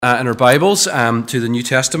In our Bibles to the New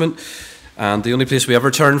Testament, and the only place we ever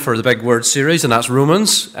turn for the Big Word series, and that's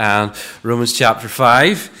Romans, and Romans chapter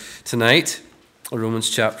 5 tonight, Romans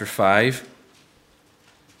chapter 5,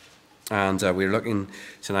 and we're looking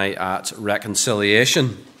tonight at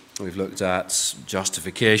reconciliation. We've looked at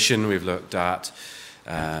justification, we've looked at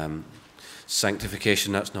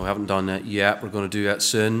sanctification. We haven't done that yet, we're going to do that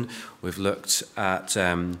soon. We've looked at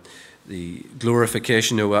the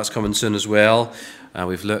glorification, that's coming soon as well.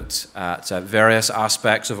 We've looked at various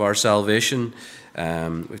aspects of our salvation.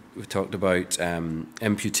 We've talked about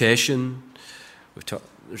imputation.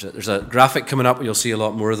 There's a graphic coming up. You'll see a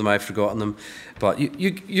lot more of them. I've forgotten them. But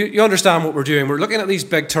you understand what we're doing. We're looking at these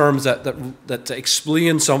big terms that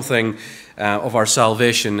explain something of our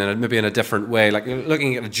salvation, and maybe in a different way, like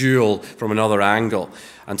looking at a jewel from another angle.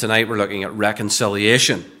 And tonight we're looking at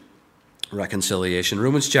reconciliation. Reconciliation.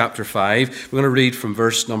 Romans chapter 5. We're going to read from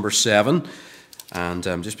verse number 7. And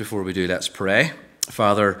just before we do, let's pray.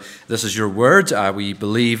 Father, this is your word. We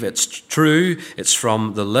believe it's true. It's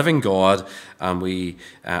from the living God. And we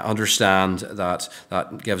understand that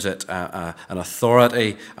gives it an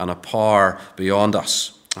authority and a power beyond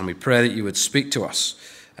us. And we pray that you would speak to us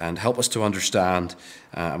and help us to understand.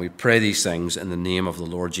 And we pray these things in the name of the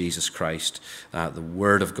Lord Jesus Christ, the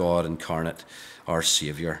Word of God incarnate, our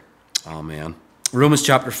Savior. Amen. Romans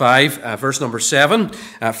chapter 5, verse number 7.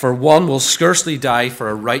 For one will scarcely die for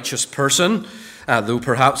a righteous person, though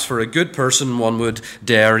perhaps for a good person one would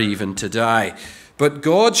dare even to die. But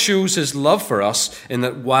God shows his love for us in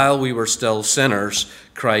that while we were still sinners,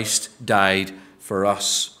 Christ died for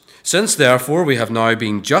us. Since therefore we have now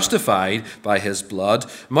been justified by his blood,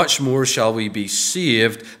 much more shall we be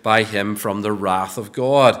saved by him from the wrath of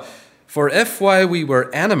God. For if while we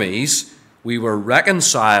were enemies, we were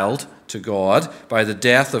reconciled to God by the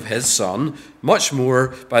death of his Son, much more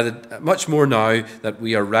now that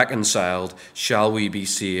we are reconciled, shall we be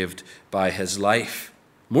saved by his life.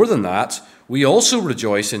 More than that, we also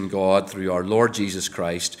rejoice in God through our Lord Jesus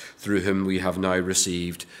Christ, through whom we have now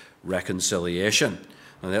received reconciliation.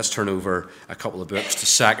 Now let's turn over a couple of books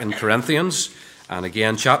to 2 Corinthians, and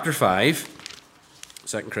again chapter 5,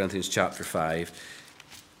 2 Corinthians chapter 5,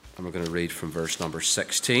 and we're going to read from verse number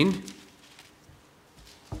 16.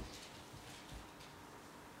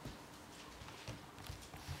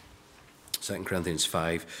 2 Corinthians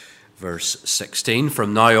 5, verse 16.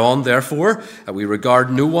 From now on, therefore, we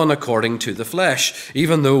regard no one according to the flesh.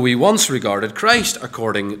 Even though we once regarded Christ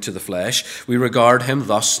according to the flesh, we regard him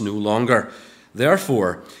thus no longer.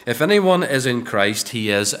 Therefore, if anyone is in Christ, he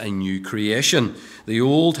is a new creation. The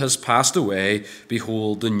old has passed away.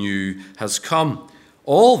 Behold, the new has come.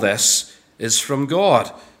 All this is from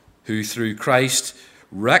God, who through Christ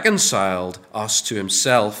reconciled us to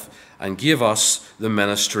himself and gave us the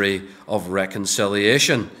ministry of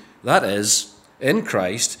reconciliation. That is, in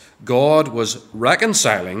Christ, God was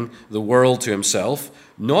reconciling the world to himself,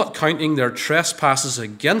 not counting their trespasses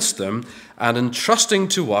against them, and entrusting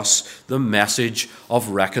to us the message of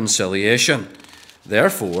reconciliation.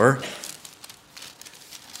 Therefore,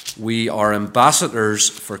 we are ambassadors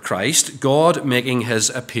for Christ, God making his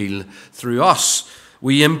appeal through us.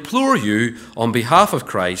 We implore you, on behalf of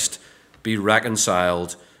Christ, be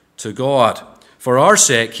reconciled to God. For our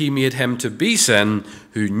sake he made him to be sin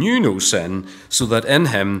who knew no sin, so that in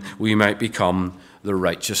him we might become the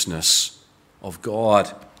righteousness of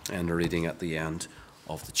God. And a reading at the end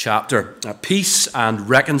of the chapter. Peace and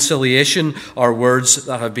reconciliation are words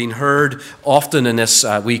that have been heard often in this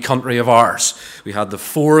wee country of ours. We had the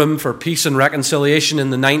Forum for Peace and Reconciliation in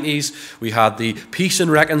the 90s. We had the Peace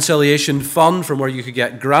and Reconciliation Fund, from where you could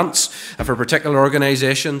get grants for particular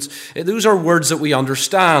organisations. Those are words that we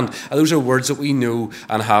understand. Those are words that we know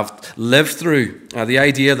and have lived through. The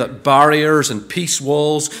idea that barriers and peace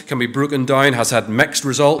walls can be broken down has had mixed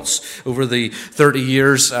results over the 30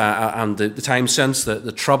 years and the time since, the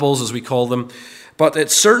Troubles, as we call them. But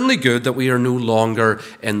it's certainly good that we are no longer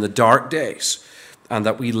in the dark days and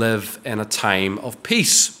that we live in a time of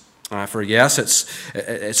peace. For yes,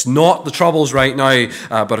 it's not the Troubles right now,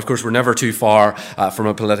 but of course we're never too far from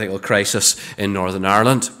a political crisis in Northern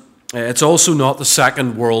Ireland. It's also not the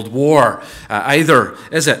Second World War either,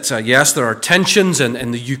 is it? Yes, there are tensions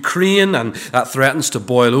in the Ukraine, and that threatens to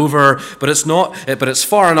boil over, but it's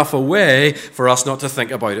far enough away for us not to think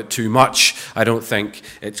about it too much. I don't think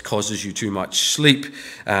it causes you too much sleep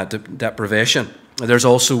deprivation. There's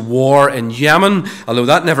also war in Yemen, although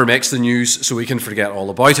that never makes the news, so we can forget all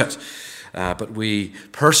about it. But we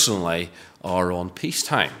personally are on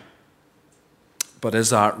peacetime. But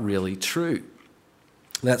is that really true?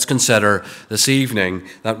 Let's consider this evening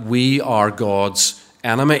that we are God's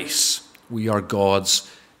enemies. We are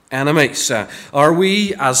God's enemies. Are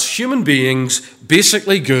we, as human beings,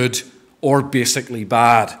 basically good or basically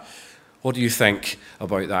bad? What do you think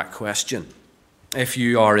about that question? If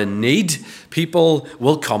you are in need, people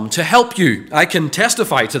will come to help you. I can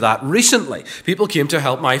testify to that recently. People came to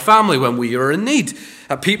help my family when we were in need.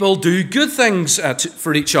 People do good things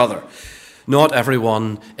for each other. Not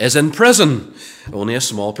everyone is in prison, only a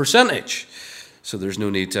small percentage. So there's no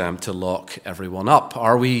need to lock everyone up.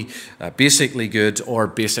 Are we basically good or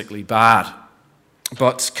basically bad?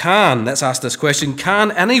 But let's ask this question,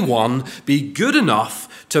 can anyone be good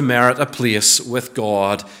enough to merit a place with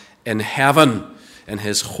God in heaven, in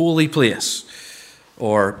his holy place?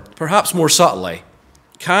 Or perhaps more subtly,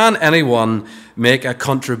 can anyone make a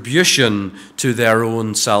contribution to their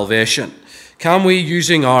own salvation? Can we,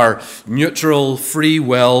 using our neutral free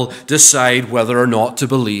will, decide whether or not to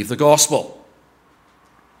believe the gospel?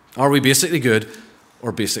 Are we basically good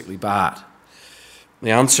or basically bad?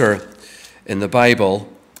 The answer in the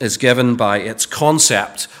Bible is given by its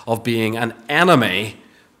concept of being an enemy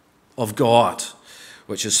of God,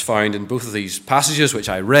 which is found in both of these passages, which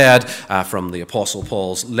I read from the Apostle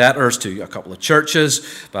Paul's letters to a couple of churches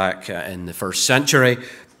back in the first century.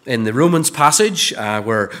 In the Romans passage,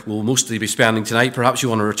 where we'll mostly be spending tonight, perhaps you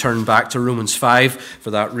want to return back to Romans 5 for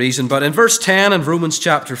that reason. But in verse 10 in Romans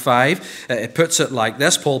chapter 5, it puts it like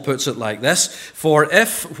this, Paul puts it like this: "For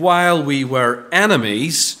if while we were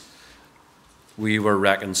enemies, we were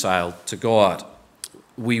reconciled to God."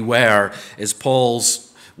 We were is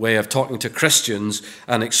Paul's way of talking to Christians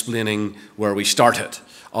and explaining where we started,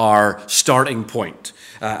 our starting point.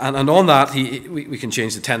 And on that, we can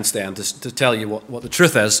change the tense then to tell you what the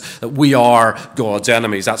truth is, that we are God's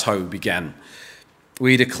enemies. That's how we begin.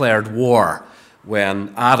 We declared war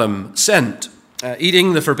when Adam sinned.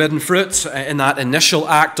 Eating the forbidden fruit in that initial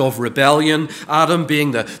act of rebellion, Adam being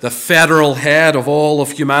the federal head of all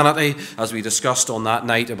of humanity, as we discussed on that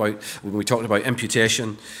night when we talked about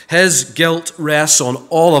imputation. His guilt rests on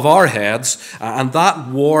all of our heads, and that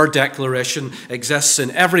war declaration exists in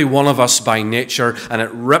every one of us by nature, and it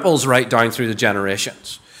ripples right down through the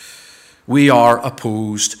generations. We are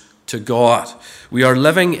opposed to God. We are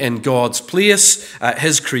living in God's place,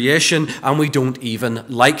 his creation, and we don't even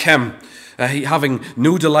like him. Having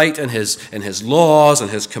no delight in his laws and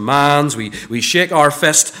his commands, we shake our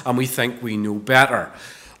fist and we think we know better,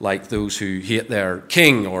 like those who hate their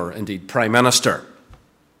king or indeed prime minister.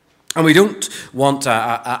 And we don't want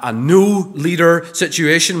a no leader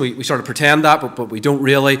situation. We sort of pretend that, but we don't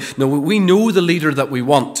really. No, we know the leader that we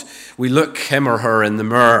want. We look him or her in the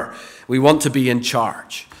mirror. We want to be in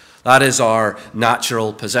charge. That is our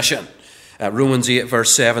natural position. Romans 8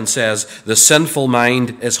 verse 7 says, "The sinful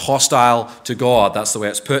mind is hostile to God." That's the way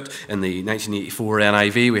it's put in the 1984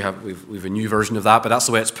 NIV. We've a new version of that, but that's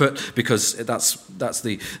the way it's put because that's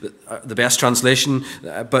the best translation.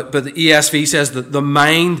 But the ESV says that the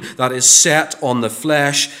mind that is set on the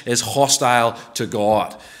flesh is hostile to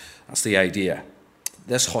God. That's the idea.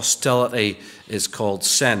 This hostility is called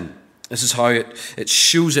sin. This is how it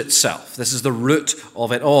shows itself. This is the root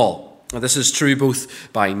of it all. This is true both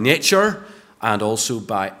by nature and also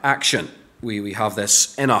by action. We have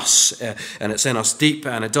this in us, and it's in us deep,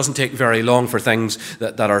 and it doesn't take very long for things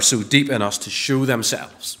that are so deep in us to show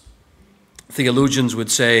themselves. Theologians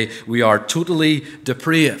would say we are totally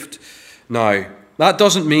depraved. Now, that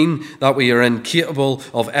doesn't mean that we are incapable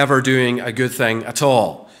of ever doing a good thing at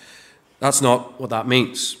all. That's not what that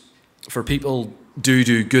means. For people do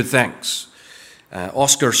good things.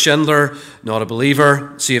 Oskar Schindler, not a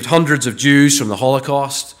believer, saved hundreds of Jews from the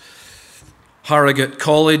Holocaust. Harrogate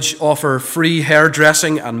College offer free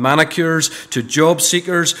hairdressing and manicures to job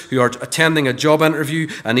seekers who are attending a job interview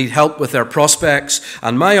and need help with their prospects.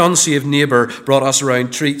 And my unsaved neighbour brought us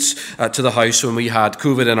around treats to the house when we had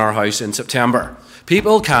COVID in our house in September.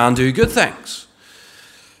 People can do good things,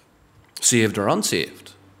 saved or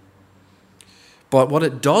unsaved. But what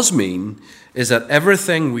it does mean is that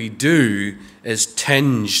everything we do is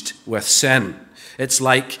tinged with sin. It's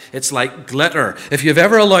like glitter. If you've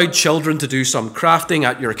ever allowed children to do some crafting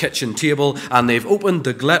at your kitchen table and they've opened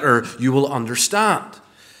the glitter, you will understand,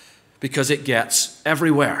 because it gets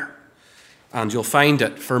everywhere and you'll find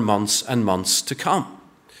it for months and months to come.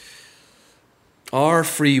 Our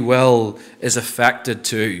free will is affected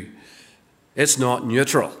too. It's not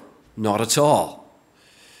neutral, not at all.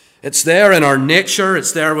 It's there in our nature.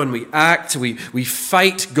 It's there when we act. We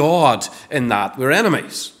fight God in that. We're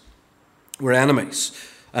enemies. We're enemies.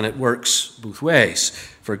 And it works both ways,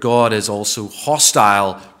 for God is also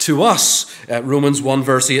hostile to us. Romans 1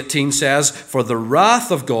 verse 18 says, "For the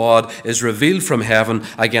wrath of God is revealed from heaven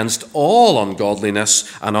against all ungodliness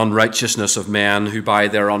and unrighteousness of men who by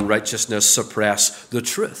their unrighteousness suppress the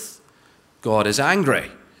truth." God is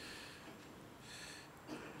angry.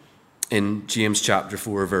 In James chapter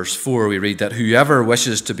 4, verse 4, we read that whoever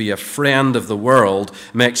wishes to be a friend of the world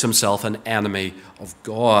makes himself an enemy of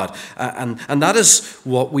God. And that is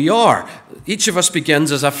what we are. Each of us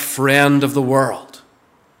begins as a friend of the world.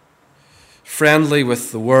 Friendly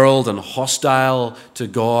with the world and hostile to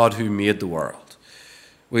God who made the world.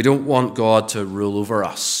 We don't want God to rule over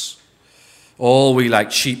us. All we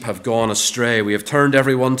like sheep have gone astray. We have turned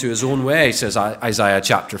everyone to his own way, says Isaiah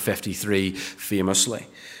chapter 53 famously.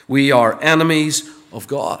 We are enemies of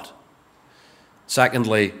God.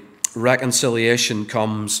 Secondly, reconciliation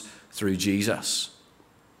comes through Jesus.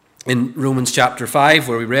 In Romans chapter 5,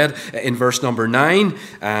 where we read in verse number 9,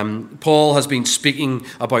 Paul has been speaking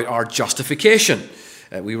about our justification.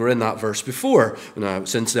 We were in that verse before. Now,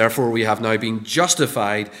 since therefore we have now been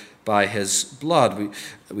justified by his blood.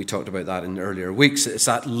 We talked about that in earlier weeks. It's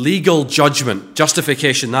that legal judgment,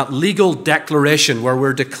 justification, that legal declaration where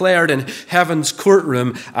we're declared in heaven's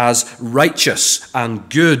courtroom as righteous and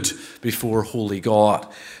good before holy God.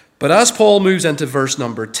 But as Paul moves into verse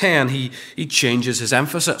number 10, he changes his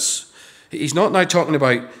emphasis. He's not now talking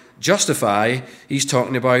about justify, he's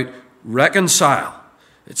talking about reconcile.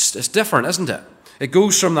 It's different, isn't it? It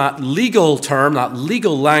goes from that legal term, that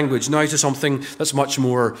legal language, now to something that's much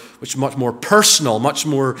more personal, much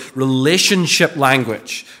more relationship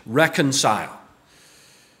language. Reconcile.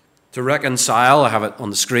 To reconcile, I have it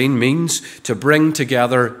on the screen, means to bring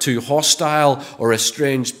together two hostile or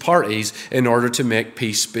estranged parties in order to make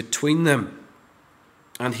peace between them.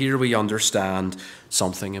 And here we understand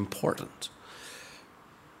something important.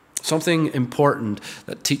 Something important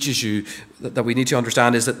that teaches you, that we need to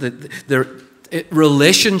understand, is that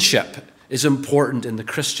relationship is important in the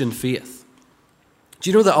Christian faith. Do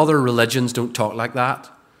you know that other religions don't talk like that?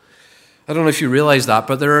 I don't know if you realize that,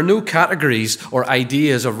 but there are no categories or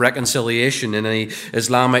ideas of reconciliation in any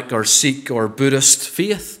Islamic or Sikh or Buddhist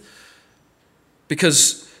faith,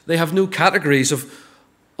 because they have no categories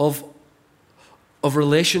of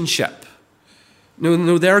relationship.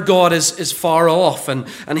 No, their God is far off, and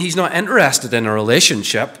he's not interested in a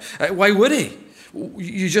relationship. Why would he?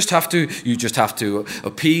 You just have to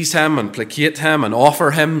appease him and placate him and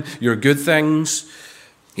offer him your good things.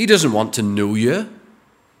 He doesn't want to know you.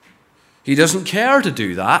 He doesn't care to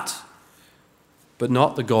do that. But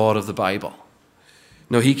not the God of the Bible.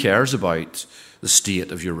 No, he cares about the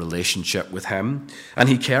state of your relationship with him, and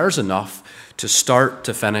he cares enough to start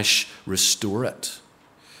to finish restore it.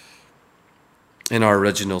 In our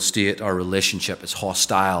original state, our relationship is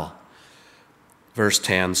hostile. Verse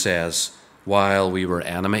 10 says, while we were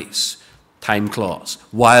enemies. Time clause.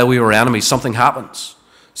 While we were enemies, something happens.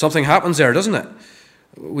 Something happens there, doesn't it?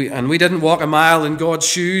 We didn't walk a mile in God's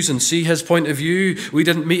shoes and see his point of view. We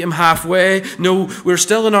didn't meet him halfway. No, we're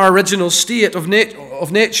still in our original state of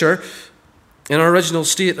nature, in our original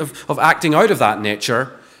state of acting out of that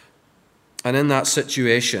nature. And in that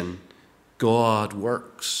situation, God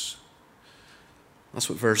works. That's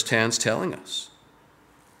what verse 10 is telling us.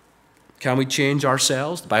 Can we change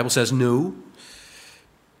ourselves? The Bible says no.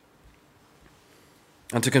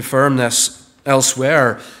 And to confirm this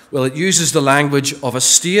elsewhere, well, it uses the language of a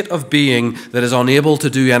state of being that is unable to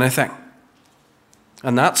do anything.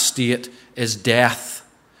 And that state is death.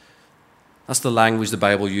 That's the language the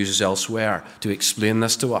Bible uses elsewhere to explain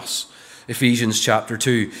this to us. Ephesians chapter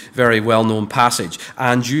 2, very well-known passage.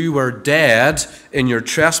 And you were dead in your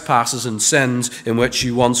trespasses and sins in which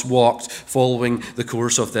you once walked, following the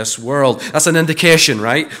course of this world. That's an indication,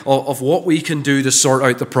 right, of what we can do to sort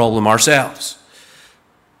out the problem ourselves.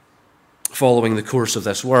 Following the course of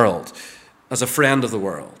this world, as a friend of the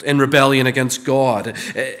world, in rebellion against God,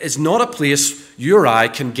 is not a place you or I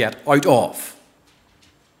can get out of.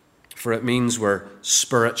 For it means we're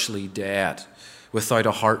spiritually dead, without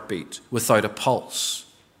a heartbeat, without a pulse.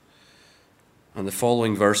 And the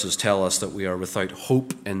following verses tell us that we are without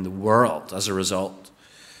hope in the world as a result.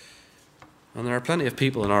 And there are plenty of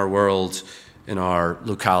people in our world, in our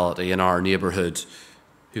locality, in our neighbourhood,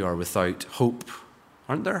 who are without hope,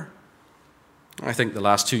 aren't there? I think the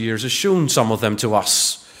last 2 years has shown some of them to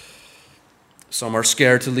us. Some are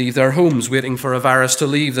scared to leave their homes, waiting for a virus to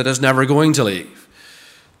leave that is never going to leave,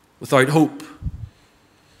 without hope.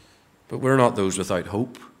 But we're not those without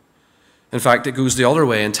hope. In fact, it goes the other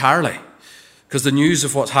way entirely, because the news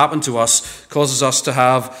of what's happened to us causes us to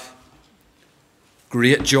have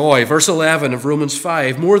great joy. Verse 11 of Romans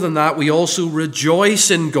 5, more than that, we also rejoice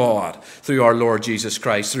in God through our Lord Jesus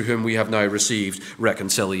Christ, through whom we have now received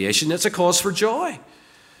reconciliation. It's a cause for joy.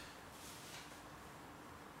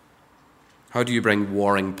 How do you bring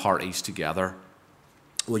warring parties together?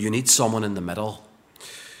 Well, you need someone in the middle.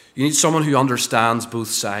 You need someone who understands both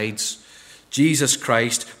sides. Jesus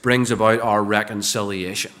Christ brings about our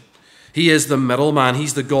reconciliation. He is the middleman.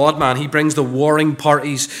 He's the God-man. He brings the warring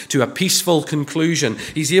parties to a peaceful conclusion.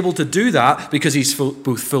 He's able to do that because he's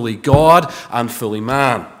both fully God and fully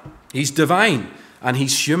man. He's divine and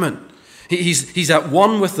he's human. He's at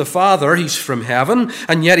one with the Father. He's from heaven,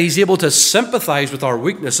 and yet he's able to sympathize with our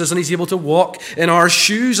weaknesses, and he's able to walk in our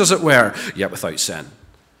shoes, as it were, yet without sin.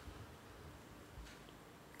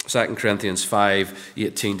 2 Corinthians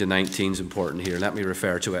 5:18-19 is important here. Let me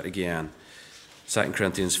refer to it again. 2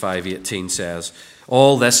 Corinthians 5:18 says,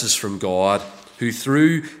 all this is from God, who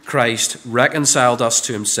through Christ reconciled us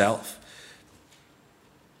to himself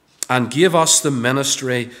and gave us the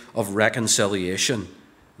ministry of reconciliation.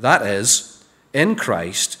 That is, in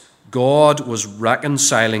Christ, God was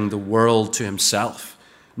reconciling the world to himself,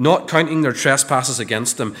 not counting their trespasses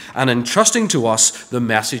against them, and entrusting to us the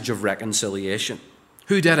message of reconciliation.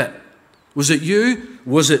 Who did it? Was it you?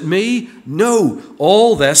 Was it me? No.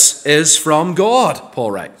 All this is from God, Paul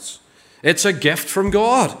writes. It's a gift from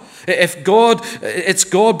God. It's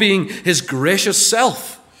God being his gracious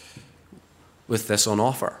self with this on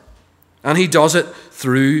offer. And he does it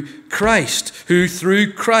through Christ, who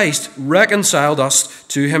through Christ reconciled us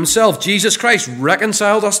to himself. Jesus Christ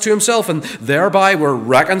reconciled us to himself, and thereby we're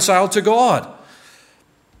reconciled to God.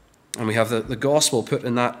 And we have the gospel put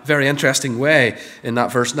in that very interesting way in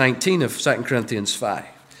that verse 19 of 2 Corinthians 5.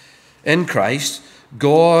 In Christ,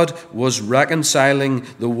 God was reconciling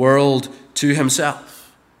the world to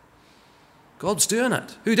himself. God's doing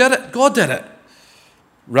it. Who did it? God did it.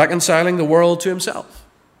 Reconciling the world to himself.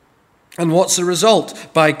 And what's the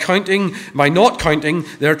result? By not counting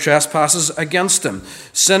their trespasses against them.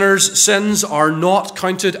 Sinners' sins are not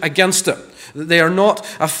counted against them. They are not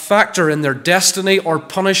a factor in their destiny or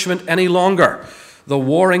punishment any longer. The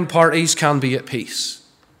warring parties can be at peace.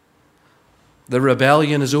 The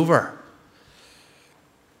rebellion is over.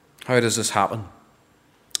 How does this happen?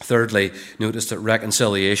 Thirdly, notice that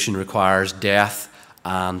reconciliation requires death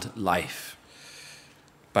and life.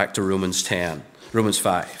 Back to Romans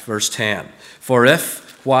 5, verse 10. For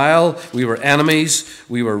if, while we were enemies,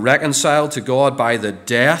 we were reconciled to God by the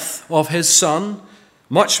death of his Son,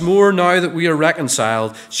 much more now that we are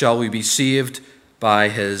reconciled, shall we be saved by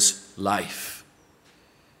his life.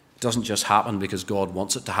 It doesn't just happen because God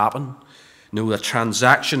wants it to happen. No, the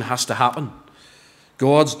transaction has to happen.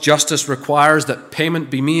 God's justice requires that payment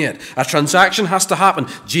be made. A transaction has to happen.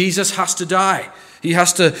 Jesus has to die. He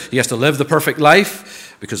has to live the perfect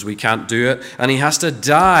life because we can't do it, and he has to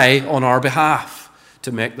die on our behalf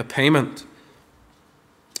to make the payment.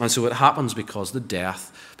 And so it happens because of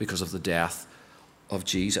the death of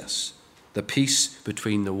Jesus. The peace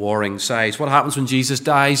between the warring sides. What happens when Jesus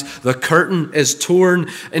dies? The curtain is torn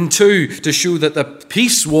in two to show that the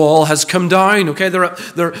peace wall has come down. Okay,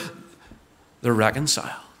 they're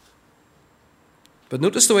reconciled. But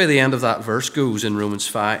notice the way the end of that verse goes in Romans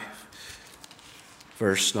 5,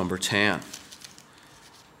 verse number 10.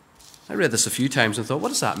 I read this a few times and thought, what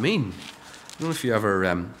does that mean? I don't know if you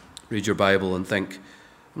ever read your Bible and think,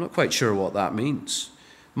 I'm not quite sure what that means.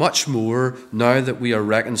 Much more, now that we are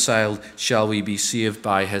reconciled, shall we be saved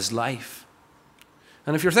by his life.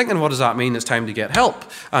 And if you're thinking, what does that mean? It's time to get help,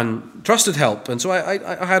 and trusted help. And so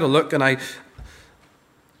I had a look, and I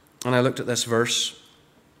looked at this verse.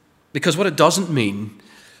 Because what it doesn't mean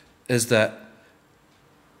is that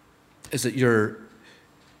you're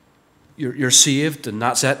saved, and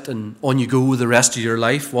that's it, and on you go the rest of your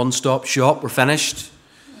life, one-stop shop, we're finished.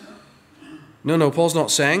 No, Paul's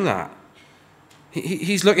not saying that.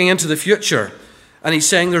 He's looking into the future, and he's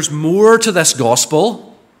saying there's more to this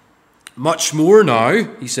gospel. Much more now,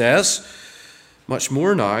 he says. Much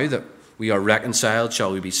more now that we are reconciled,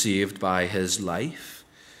 shall we be saved by his life.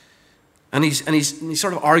 And he's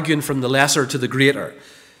sort of arguing from the lesser to the greater.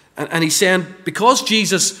 And he's saying, because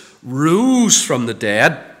Jesus rose from the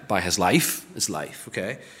dead by his life,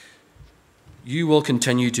 okay, you will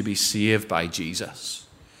continue to be saved by Jesus.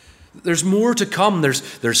 There's more to come.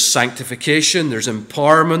 There's sanctification, there's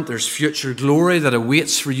empowerment, there's future glory that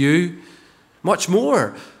awaits for you. Much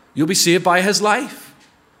more. You'll be saved by his life.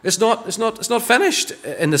 It's not finished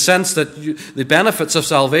in the sense that the benefits of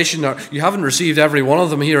salvation you haven't received every one of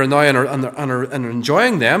them here and now and are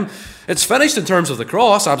enjoying them. It's finished in terms of the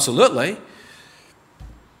cross, absolutely.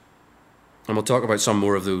 And we'll talk about some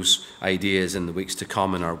more of those ideas in the weeks to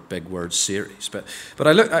come in our Big Words series. But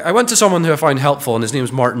I went to someone who I found helpful, and his name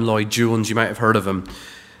is Martin Lloyd-Jones. You might have heard of him.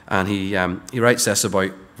 And he writes this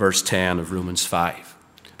about verse 10 of Romans 5.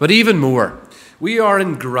 But even more, we are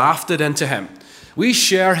engrafted into him. We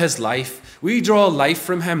share his life. We draw life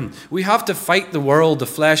from him. We have to fight the world, the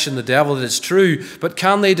flesh, and the devil. It is true. But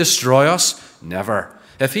can they destroy us? Never.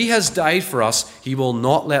 If he has died for us, he will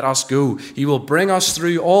not let us go. He will bring us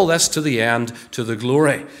through all this to the end, to the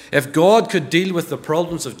glory. If God could deal with the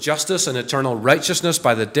problems of justice and eternal righteousness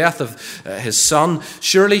by the death of his Son,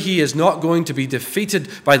 surely he is not going to be defeated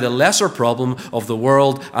by the lesser problem of the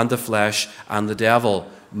world and the flesh and the devil.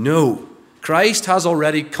 No. Christ has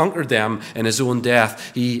already conquered them in his own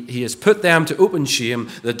death. He has put them to open shame.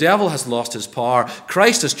 The devil has lost his power.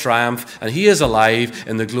 Christ has triumphed, and he is alive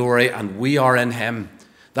in the glory, and we are in him.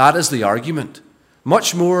 That is the argument.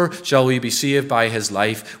 Much more shall we be saved by his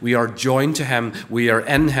life. We are joined to him. We are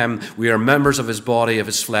in him. We are members of his body, of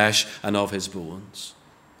his flesh, and of his bones.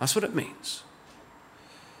 That's what it means.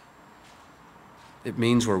 It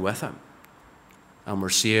means we're with him. And we're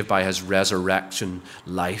saved by his resurrection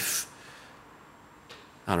life.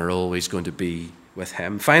 And are always going to be with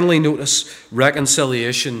him. Finally, notice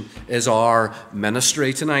reconciliation is our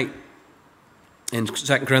ministry tonight. In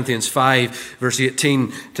 2 Corinthians 5, verse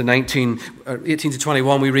 18 to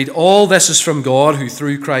 21, we read, all this is from God, who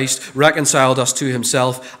through Christ reconciled us to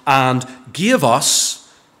himself and gave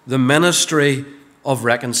us the ministry of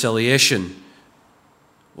reconciliation.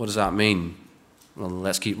 What does that mean? Well,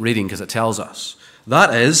 let's keep reading because it tells us.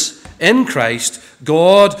 That is, in Christ,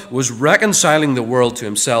 God was reconciling the world to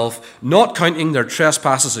himself, not counting their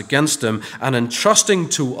trespasses against them, and entrusting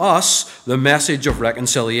to us the message of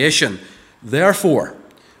reconciliation. Therefore,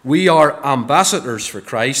 we are ambassadors for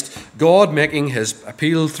Christ, God making his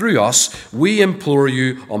appeal through us. We implore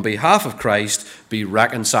you on behalf of Christ, be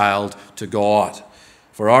reconciled to God.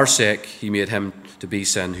 For our sake, he made him to be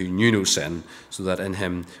sin who knew no sin, so that in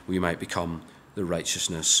him we might become the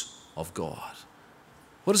righteousness of God.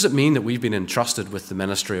 What does it mean that we've been entrusted with the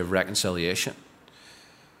ministry of reconciliation?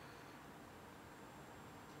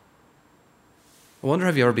 I wonder,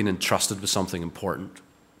 have you ever been entrusted with something important?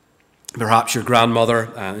 Perhaps your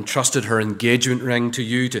grandmother entrusted her engagement ring to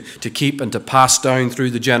you to keep and to pass down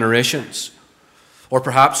through the generations. Or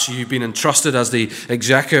perhaps you've been entrusted as the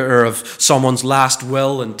executor of someone's last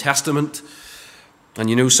will and testament. And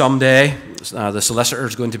you know someday the solicitor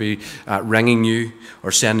is going to be ringing you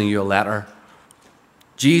or sending you a letter.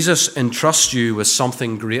 Jesus entrusts you with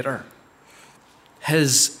something greater.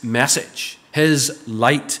 His message, his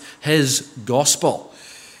light, his gospel.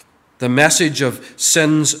 The message of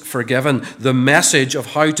sins forgiven, the message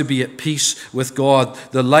of how to be at peace with God,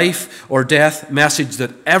 the life or death message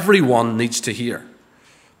that everyone needs to hear.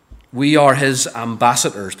 We are his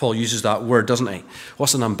ambassadors. Paul uses that word, doesn't he?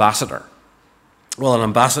 What's an ambassador? Well, an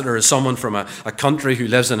ambassador is someone from a country who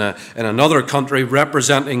lives in another country,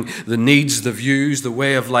 representing the needs, the views, the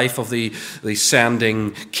way of life of the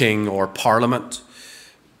sending king or parliament.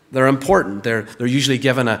 They're important. They're usually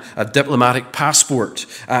given a diplomatic passport,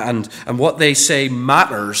 and what they say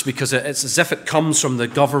matters because it's as if it comes from the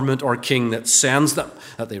government or king that sends them,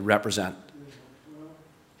 that they represent.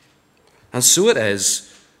 And so it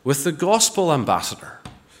is with the gospel ambassador,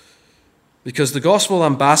 because the gospel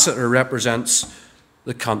ambassador represents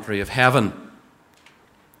the country of heaven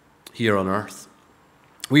here on earth.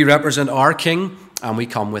 We represent our king, and we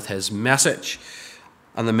come with his message,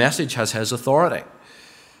 and the message has his authority.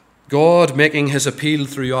 God making his appeal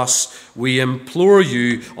through us, we implore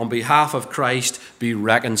you on behalf of Christ, be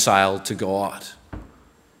reconciled to God.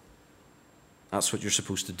 That's what you're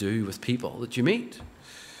supposed to do with people that you meet.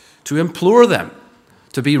 To implore them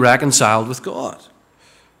to be reconciled with God.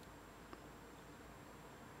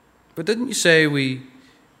 But didn't you say we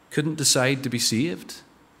couldn't decide to be saved?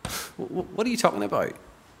 What are you talking about?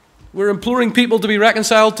 We're imploring people to be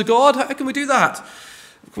reconciled to God? How can we do that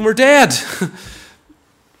when we're dead?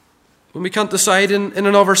 When we can't decide in and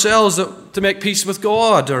of ourselves to make peace with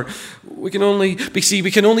God, or we can only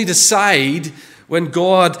decide when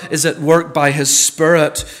God is at work by his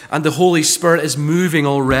Spirit and the Holy Spirit is moving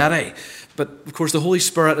already. But of course, the Holy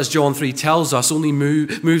Spirit, as John 3 tells us, only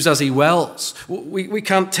moves as he wills. We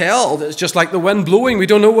can't tell. It's just like the wind blowing. We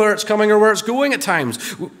don't know where it's coming or where it's going at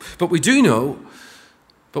times. But we do know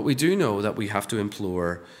that we have to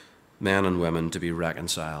implore men and women to be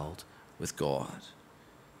reconciled with God.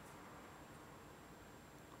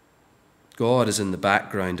 God is in the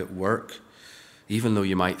background at work, even though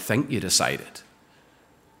you might think you decided.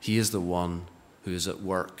 He is the one who is at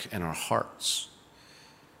work in our hearts.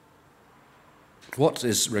 What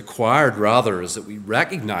is required, rather, is that we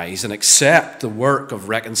recognize and accept the work of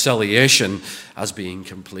reconciliation as being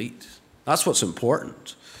complete. That's what's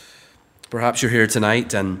important. Perhaps you're here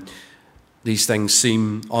tonight and these things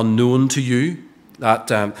seem unknown to you.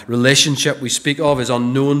 That relationship we speak of is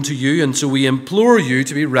unknown to you, and so we implore you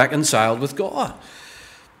to be reconciled with God.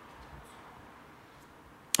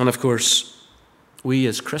 And of course, we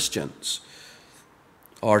as Christians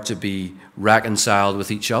are to be reconciled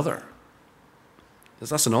with each other.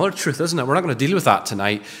 That's another truth, isn't it? We're not going to deal with that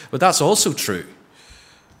tonight, but that's also true.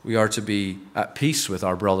 We are to be at peace with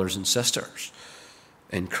our brothers and sisters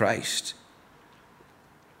in Christ.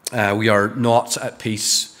 We are not at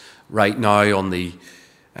peace right now on the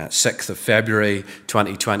 6th of February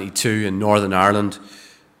 2022 in Northern Ireland.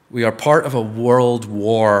 We are part of a world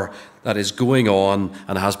war that is going on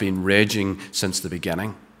and has been raging since the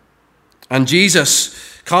beginning. And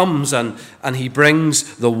Jesus comes and he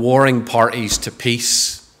brings the warring parties to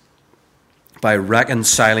peace by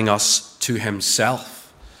reconciling us to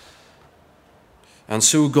himself. And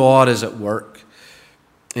so God is at work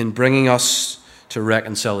in bringing us to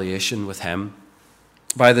reconciliation with him.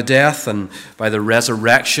 By the death and by the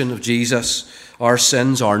resurrection of Jesus, our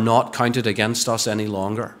sins are not counted against us any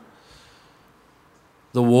longer.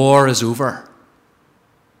 The war is over.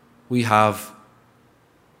 We have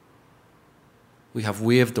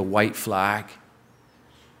waved the white flag.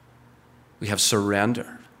 We have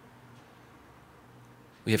surrendered.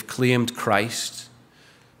 We have claimed Christ.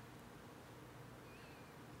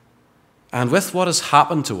 And with what has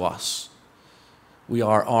happened to us, we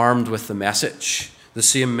are armed with the message, the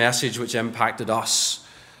same message which impacted us.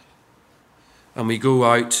 And we go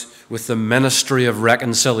out with the ministry of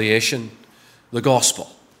reconciliation, the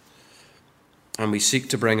gospel. And we seek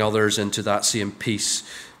to bring others into that same peace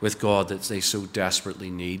with God that they so desperately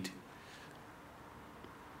need.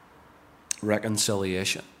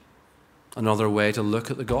 Reconciliation. Another way to look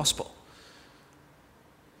at the gospel.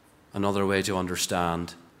 Another way to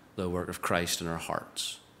understand the work of Christ in our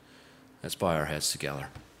hearts. Let's bow our heads together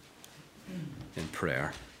in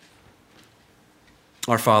prayer.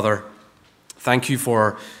 Our Father, thank you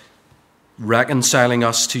for reconciling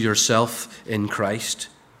us to yourself in Christ.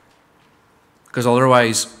 Because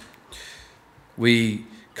otherwise, we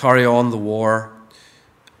carry on the war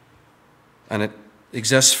and it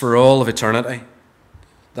exists for all of eternity,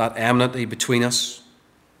 that enmity between us.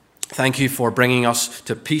 Thank you for bringing us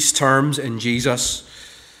to peace terms in Jesus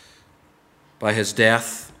by his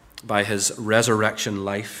death, by his resurrection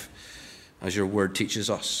life, as your word teaches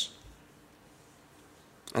us.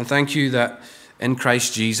 And thank you that in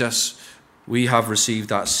Christ Jesus, we have received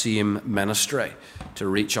that same ministry to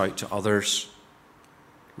reach out to others.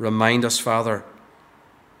 Remind us, Father,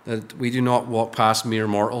 that we do not walk past mere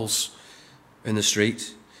mortals in the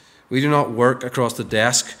street. We do not work across the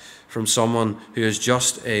desk from someone who is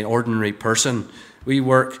just an ordinary person. We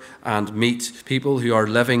work and meet people who are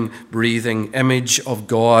living, breathing image of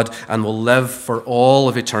God and will live for all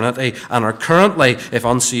of eternity and are currently, if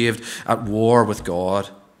unsaved, at war with God.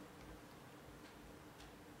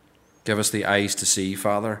 Give us the eyes to see,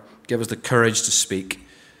 Father. Give us the courage to speak.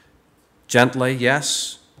 Gently,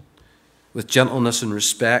 yes, with gentleness and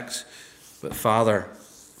respect. But Father,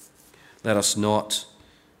 let us not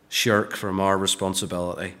shirk from our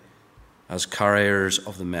responsibility as carriers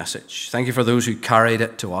of the message. Thank you for those who carried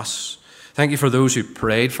it to us. Thank you for those who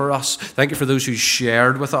prayed for us. Thank you for those who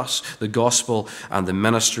shared with us the gospel and the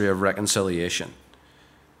ministry of reconciliation.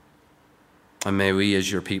 And may we as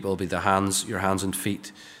your people be your hands and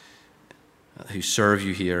feet who serve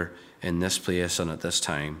you here in this place and at this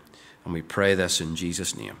time. And we pray this in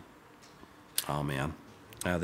Jesus' name. Amen.